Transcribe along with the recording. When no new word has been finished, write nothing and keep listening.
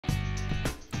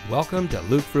Welcome to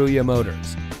Luke Fruia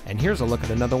Motors, and here's a look at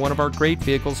another one of our great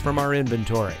vehicles from our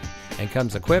inventory, and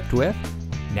comes equipped with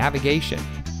navigation,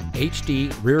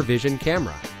 HD rear vision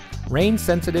camera, rain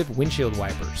sensitive windshield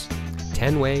wipers,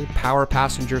 10-way power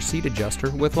passenger seat adjuster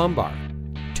with lumbar,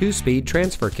 2-speed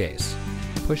transfer case,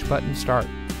 push button start,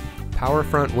 power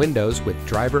front windows with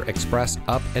driver express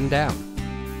up and down,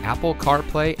 Apple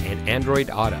CarPlay and Android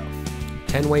Auto,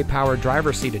 10-way power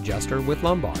driver seat adjuster with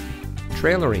lumbar,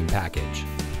 trailering package.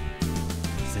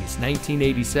 Since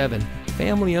 1987,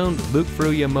 family-owned Luke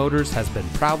Fruia Motors has been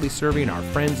proudly serving our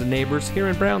friends and neighbors here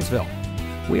in Brownsville.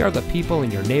 We are the people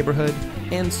in your neighborhood,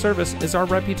 and service is our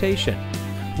reputation.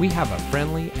 We have a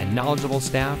friendly and knowledgeable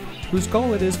staff whose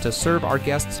goal it is to serve our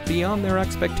guests beyond their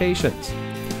expectations.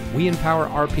 We empower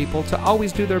our people to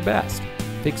always do their best,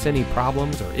 fix any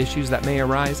problems or issues that may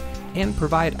arise, and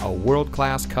provide a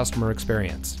world-class customer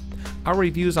experience. Our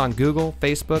reviews on Google,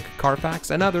 Facebook,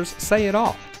 Carfax, and others say it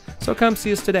all. So come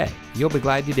see us today. You'll be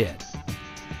glad you did.